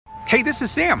Hey, this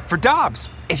is Sam for Dobbs.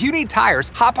 If you need tires,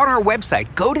 hop on our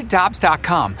website, go to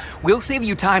Dobbs.com. We'll save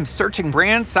you time searching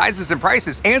brands, sizes, and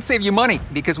prices, and save you money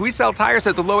because we sell tires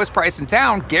at the lowest price in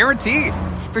town, guaranteed.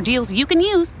 For deals you can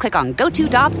use, click on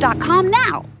GoToDobbs.com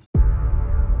now.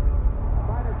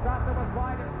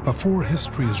 Before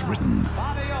history is written,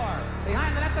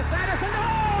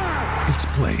 it's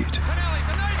played.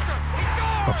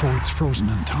 Before it's frozen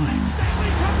in time,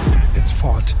 it's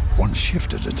fought one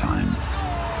shift at a time.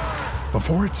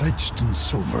 Before it's etched in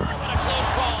silver,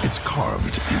 it's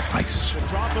carved in ice.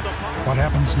 What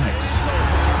happens next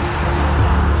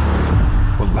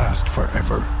will last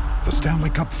forever. The Stanley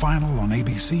Cup Final on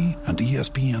ABC and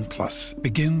ESPN Plus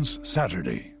begins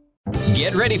Saturday.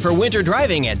 Get ready for winter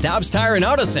driving at Dobbs Tire and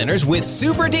Auto Centers with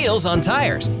super deals on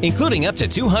tires, including up to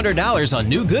 $200 on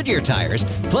new Goodyear tires,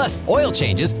 plus oil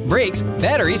changes, brakes,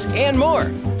 batteries, and more.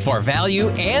 For value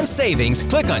and savings,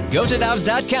 click on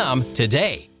GoToDobbs.com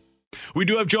today. We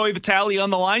do have Joey Vitale on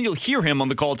the line. You'll hear him on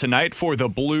the call tonight for the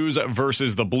Blues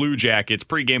versus the Blue Jackets.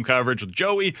 Pre-game coverage with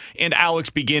Joey and Alex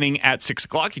beginning at 6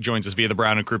 o'clock. He joins us via the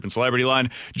Brown and Crouppen Celebrity Line.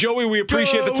 Joey, we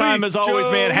appreciate the time as always,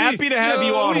 man. Happy to have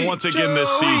you on once again this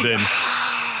season.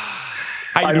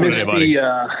 How you doing today, buddy?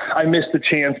 I missed the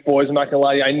chance, boys. I'm not going to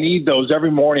lie to you. I need those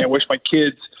every morning. I wish my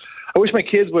kids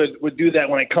would do that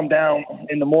when I come down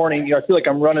in the morning. You know, I feel like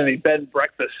I'm running a bed and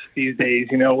breakfast these days,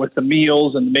 you know, with the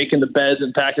meals and making the beds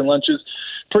and packing lunches.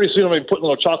 Pretty soon I'm going to be putting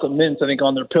little chocolate mints, I think,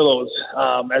 on their pillows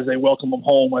as they welcome them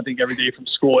home, I think, every day from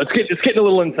school. It's getting a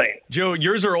little insane. Joe,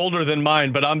 yours are older than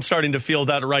mine, but I'm starting to feel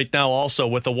that right now also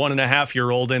with a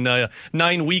 1.5-year-old and a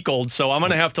 9-week-old. So I'm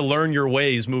going to have to learn your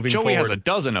ways moving forward. Joey has a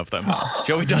dozen of them.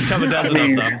 Joey does have a dozen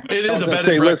of them. It is a bed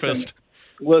and breakfast.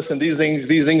 Listen, these things,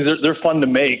 they're fun to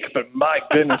make, but my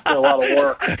goodness, they're a lot of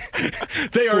work.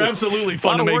 They are absolutely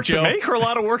fun to make, Joe. A lot of work to make or a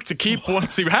lot of work to keep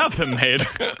once you have them made?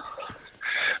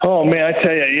 Oh, man, I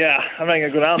tell you, yeah. I'm not going to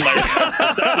go down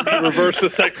my reverse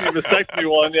vasectomy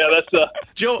one. Yeah, that's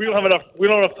Joe, we don't have enough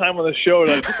time on the show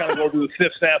to kind of go through the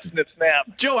snip,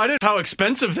 snap. Joe, I didn't know how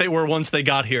expensive they were once they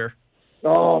got here.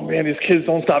 Oh, man, these kids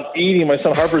don't stop eating. My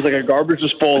son Harper's like a garbage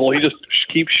disposal. He just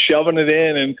keeps shoving it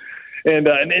in, and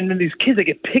then these kids, they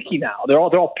get picky now. They're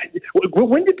all.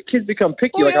 When did the kids become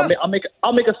picky? Oh, yeah.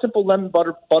 I'll make a simple lemon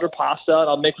butter pasta, and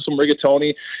I'll make some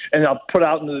rigatoni, and I'll put it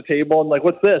out into the table. And like,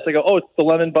 what's this? I go, oh, it's the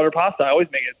lemon butter pasta. I always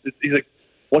make it. He's like,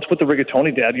 what's with the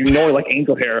rigatoni, Dad? You know I like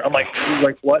angel hair. I'm like,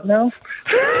 what now?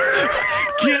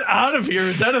 Get out of here!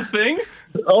 Is that a thing?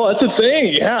 Oh, that's a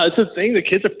thing. Yeah, it's a thing. The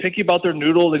kids are picky about their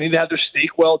noodles. They need to have their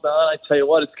steak well done. I tell you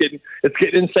what, it's getting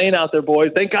insane out there, boys.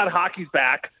 Thank God hockey's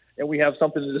back, and we have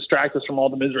something to distract us from all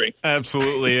the misery.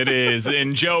 Absolutely, it is.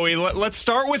 And Joey, let's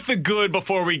start with the good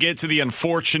before we get to the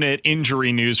unfortunate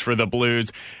injury news for the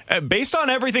Blues. Based on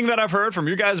everything that I've heard from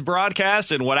your guys'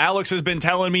 broadcast and what Alex has been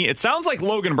telling me, it sounds like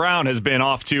Logan Brown has been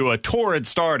off to a torrid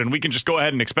start, and we can just go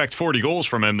ahead and expect 40 goals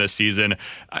from him this season.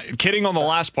 Kidding on the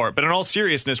last part, but in all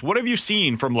seriousness, what have you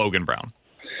seen from Logan Brown?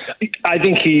 I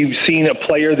think he's seen a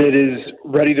player that is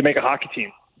ready to make a hockey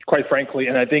team, quite frankly.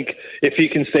 And I think if he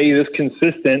can stay this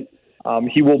consistent,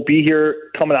 he will be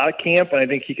here coming out of camp, and I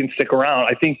think he can stick around.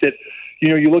 I think that,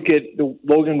 you look at the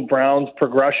Logan Brown's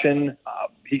progression.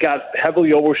 He got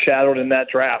heavily overshadowed in that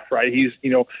draft, right? He's,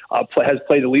 has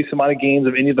played the least amount of games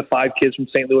of any of the 5 kids from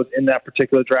St. Louis in that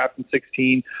particular draft in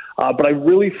 2016. But I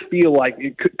really feel like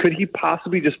could he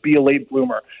possibly just be a late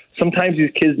bloomer? Sometimes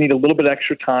these kids need a little bit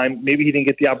extra time. Maybe he didn't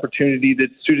get the opportunity that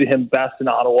suited him best in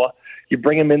Ottawa. You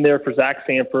bring him in there for Zach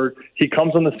Sanford. He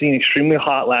comes on the scene extremely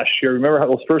hot last year. Remember how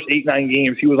those first 8-9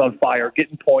 games, he was on fire,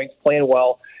 getting points, playing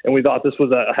well, and we thought this was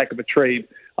a heck of a trade.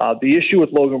 The issue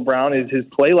with Logan Brown is his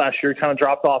play last year kind of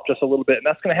dropped off just a little bit, and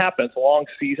that's going to happen. It's a long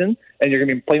season, and you're going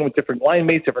to be playing with different line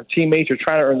mates, different teammates. You're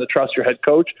trying to earn the trust of your head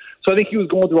coach. So I think he was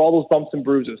going through all those bumps and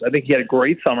bruises. I think he had a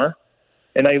great summer.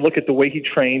 And I look at the way he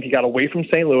trained. He got away from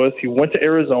St. Louis. He went to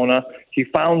Arizona. He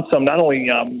found some, not only,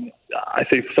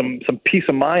 some peace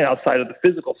of mind outside of the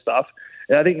physical stuff.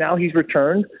 And I think now he's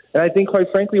returned. And I think, quite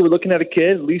frankly, we're looking at a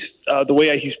kid, at least the way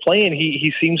he's playing,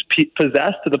 he seems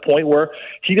possessed to the point where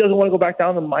he doesn't want to go back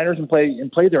down to the minors and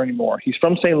play there anymore. He's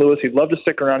from St. Louis. He'd love to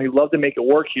stick around. He'd love to make it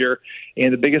work here.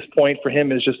 And the biggest point for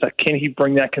him is just that can he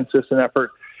bring that consistent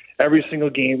effort every single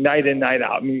game, night in, night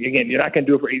out? I mean, again, you're not going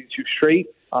to do it for 82 straight.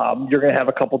 You're going to have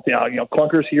a couple,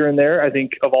 clunkers here and there. I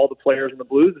think of all the players in the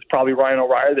Blues, it's probably Ryan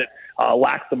O'Reilly that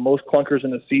lacks the most clunkers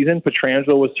in the season.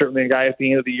 Pietrangelo was certainly a guy at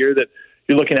the end of the year that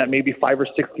you're looking at maybe 5 or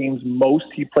 6 games most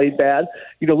he played bad.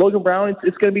 Logan Brown,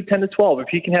 it's going to be 10 to 12. If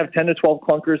he can have 10 to 12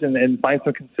 clunkers and find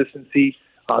some consistency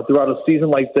throughout a season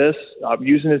like this,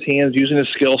 using his hands, using his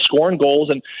skills, scoring goals,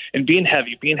 and being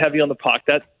heavy on the puck,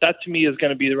 that to me is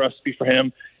going to be the recipe for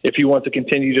him. if he wants to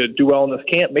continue to do well in this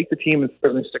camp, make the team and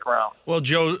certainly stick around. Well,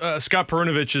 Joe, Scott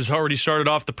Perunovich has already started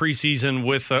off the preseason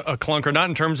with a clunker, not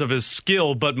in terms of his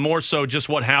skill, but more so just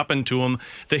what happened to him.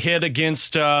 The hit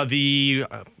against the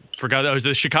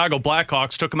Chicago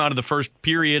Blackhawks took him out of the first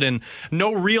period, and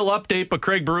no real update, but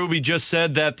Craig Berube just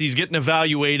said that he's getting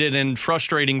evaluated and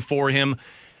frustrating for him.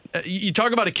 You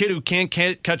talk about a kid who can't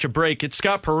catch a break. It's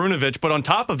Scott Perunovich, but on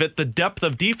top of it, the depth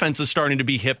of defense is starting to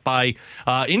be hit by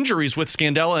injuries with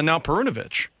Scandella and now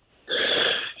Perunovich.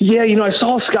 Yeah, I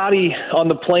saw Scotty on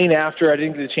the plane after. I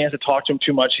didn't get a chance to talk to him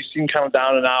too much. He seemed kind of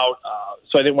down and out,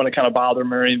 so I didn't want to kind of bother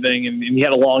him or anything. And he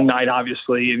had a long night,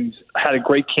 obviously, and had a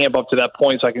great camp up to that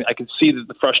point, so I could see that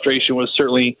the frustration was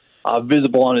certainly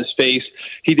visible on his face.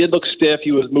 He did look stiff.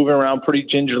 He was moving around pretty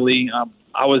gingerly.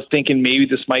 I was thinking maybe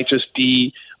this might just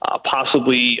be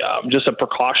possibly just a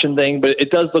precaution thing, but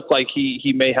it does look like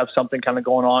he may have something kind of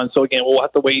going on. So again, we'll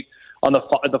have to wait on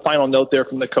the final note there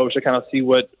from the coach to kind of see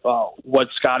what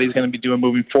Scotty's going to be doing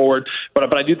moving forward.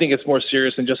 But I do think it's more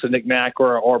serious than just a knick-knack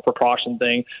or a precaution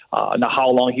thing. Now how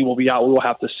long he will be out, we will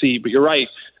have to see. But you're right,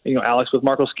 Alex, with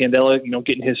Marco Scandella,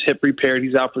 getting his hip repaired,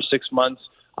 he's out for 6 months.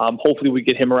 Hopefully we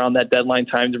get him around that deadline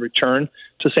time to return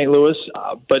to St. Louis.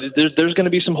 But there's going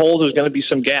to be some holes. There's going to be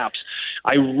some gaps.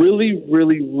 I really,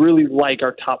 really, really like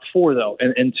our top four, though.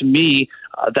 And to me,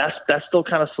 that's still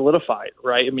kind of solidified,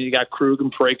 right? I mean, you got Krug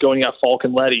and Parayko, and you got Falk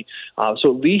and Leddy.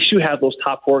 So at least you have those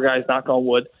top four guys, knock on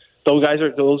wood. Those guys are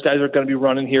going to be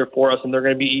running here for us, and they're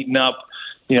going to be eating up,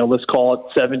 let's call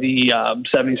it 70,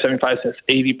 75,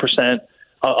 80%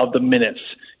 of the minutes.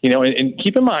 And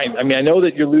keep in mind, I mean, I know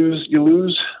that you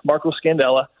lose Marco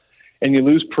Scandella and you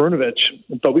lose Perunovich,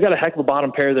 but we got a heck of a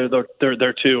bottom pair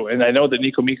there too. And I know that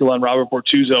Nico Mikkola and Robert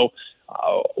Bortuzzo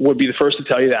would be the first to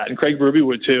tell you that, and Craig Berube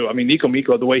would too. I mean, Nico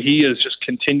Mikkola, the way he has just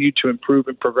continued to improve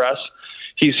and progress,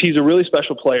 he's a really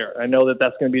special player. I know that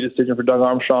that's going to be a decision for Doug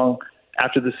Armstrong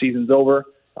after the season's over.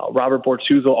 Robert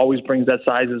Bortuzzo always brings that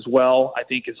size as well. I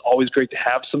think it's always great to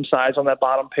have some size on that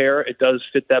bottom pair. It does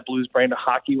fit that Blues brand of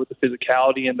hockey with the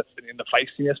physicality and the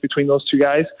feistiness between those two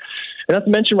guys. And not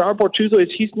to mention Robert Bortuzzo,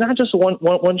 he's not just a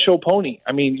one-show pony.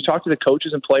 I mean, you talk to the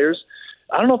coaches and players,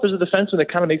 I don't know if there's a defenseman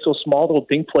that kind of makes those small little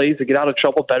dink plays to get out of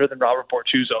trouble better than Robert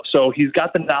Bortuzzo. So he's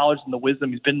got the knowledge and the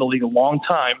wisdom. He's been in the league a long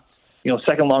time,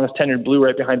 second longest tenured Blue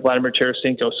right behind Vladimir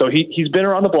Tarasenko. So he's been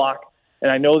around the block. And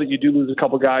I know that you do lose a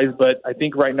couple guys, but I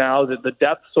think right now that the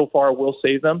depth so far will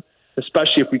save them,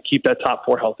 especially if we keep that top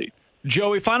four healthy.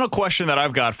 Joey, final question that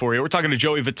I've got for you. We're talking to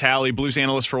Joey Vitale, Blues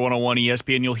analyst for 101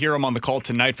 ESPN. You'll hear him on the call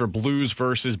tonight for Blues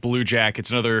versus Blue Jackets,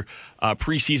 another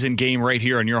preseason game right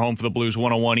here on your home for the Blues,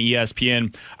 101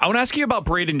 ESPN. I want to ask you about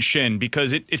Brayden Schenn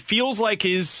because it feels like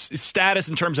his status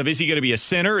in terms of is he going to be a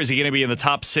center, is he going to be in the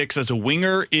top six as a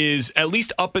winger, is at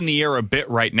least up in the air a bit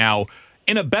right now.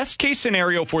 In a best-case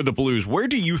scenario for the Blues, where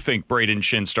do you think Brayden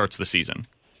Schenn starts the season?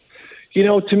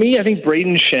 To me, I think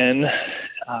Brayden Schenn,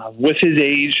 with his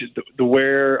age,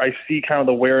 where I see kind of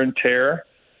the wear and tear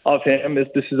of him,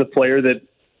 this is a player that,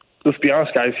 let's be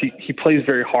honest, guys, he plays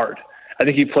very hard. I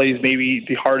think he plays maybe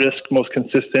the hardest, most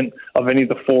consistent of any of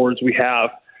the forwards we have.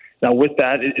 Now, with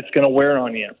that, it's going to wear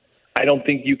on you. I don't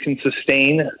think you can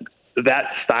sustain that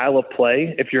style of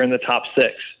play if you're in the top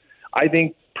six.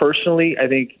 Personally, I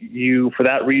think you, for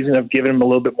that reason, have given him a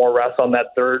little bit more rest on that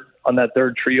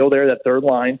third trio there, that third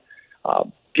line.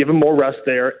 Give him more rest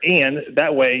there, and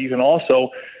that way you can also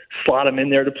slot him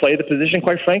in there to play the position,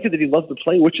 quite frankly, that he loves to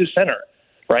play, which is center,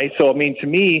 right? So, I mean, to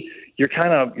me, you're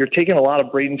taking a lot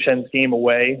of Brayden Schenn's game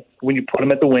away when you put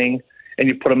him at the wing and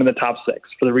you put him in the top six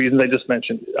for the reasons I just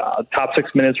mentioned. Top 6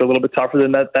 minutes are a little bit tougher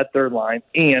than that third line,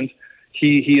 and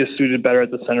he is suited better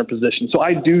at the center position. So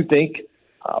I do think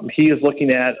he is looking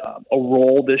at a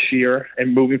role this year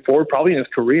and moving forward, probably in his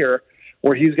career,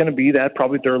 where he's going to be that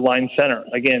probably third-line center.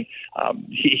 Again,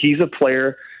 he's a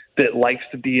player that likes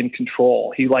to be in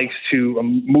control. He likes to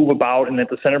move about, and at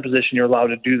the center position, you're allowed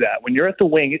to do that. When you're at the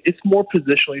wing, it's more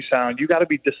positionally sound. You got to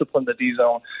be disciplined in the D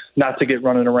zone, not to get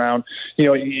running around. It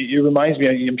reminds me,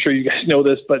 I'm sure you guys know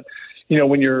this, but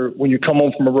when you come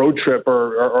home from a road trip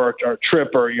or a trip,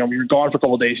 or you're gone for a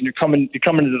couple of days and you come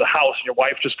into the house and your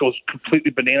wife just goes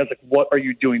completely bananas, like, what are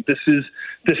you doing? This is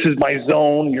my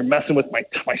zone. You're messing with my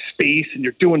space and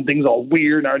you're doing things all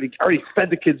weird. And I already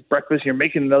fed the kids breakfast. And you're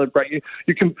making another breakfast.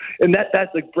 You can, and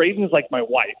that's like Brayden's like my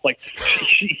wife. Like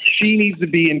she needs to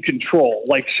be in control.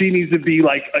 Like she needs to be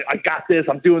like, I got this.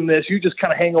 I'm doing this. You just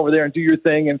kind of hang over there and do your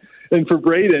thing. And for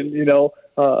Brayden,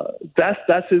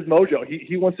 that's his mojo.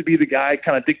 He wants to be the guy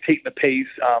kind of dictating the pace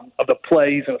of the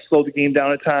play. He's going to slow the game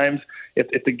down at times.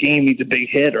 If the game needs a big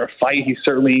hit or a fight, he's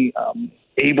certainly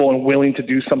able and willing to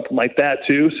do something like that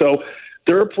too. So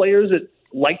there are players that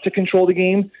like to control the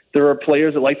game. There are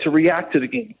players that like to react to the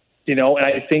game, and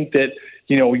I think that,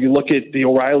 you look at the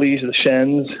O'Reillys, the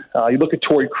Shens, you look at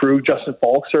Torrey Krug, Justin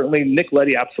Falk, certainly, Nick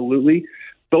Leddy, absolutely.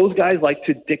 Those guys like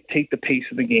to dictate the pace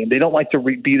of the game. They don't like to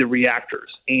be the reactors.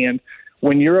 And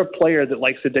when you're a player that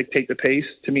likes to dictate the pace,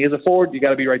 to me as a forward, you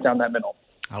got to be right down that middle.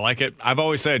 I like it. I've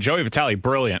always said Joey Vitale,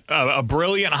 brilliant. A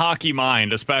brilliant hockey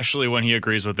mind, especially when he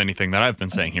agrees with anything that I've been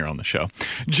saying here on the show.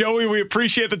 Joey, we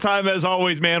appreciate the time as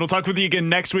always, man. We'll talk with you again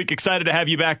next week. Excited to have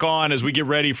you back on as we get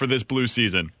ready for this Blue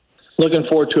season. Looking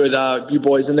forward to it, you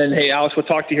boys. And then, hey, Alex, we'll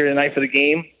talk to you here tonight for the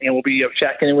game, and we'll be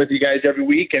checking in with you guys every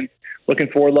week. And looking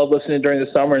forward, love listening during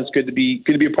the summer. It's good to be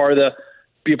a part of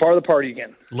the party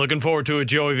again. Looking forward to it,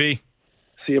 Joey V.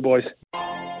 See you, boys.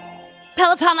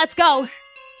 Peloton, let's go.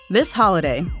 This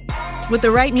holiday, with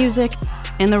the right music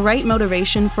and the right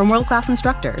motivation from world-class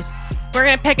instructors, we're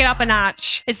going to pick it up a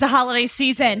notch. It's the holiday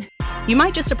season. You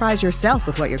might just surprise yourself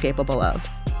with what you're capable of.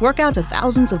 Work out to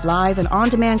thousands of live and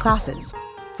on-demand classes,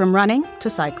 from running to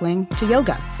cycling to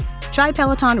yoga. Try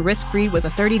Peloton risk-free with a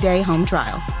 30-day home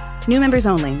trial. New members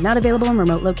only, not available in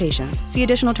remote locations. See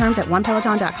additional terms at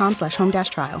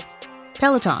onepeloton.com/home-trial.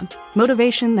 Peloton,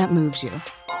 motivation that moves you.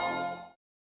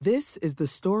 This is the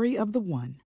story of the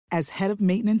one. As head of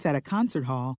maintenance at a concert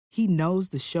hall, he knows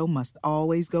the show must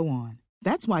always go on.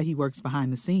 That's why he works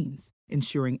behind the scenes,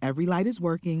 ensuring every light is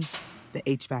working, the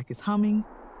HVAC is humming,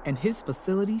 and his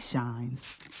facility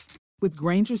shines. With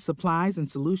Grainger's supplies and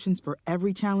solutions for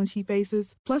every challenge he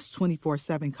faces, plus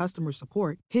 24/7 customer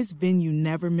support, his venue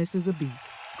never misses a beat.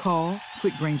 Call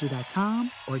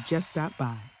quickgrainger.com or just stop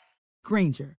by.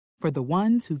 Grainger, for the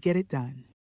ones who get it done.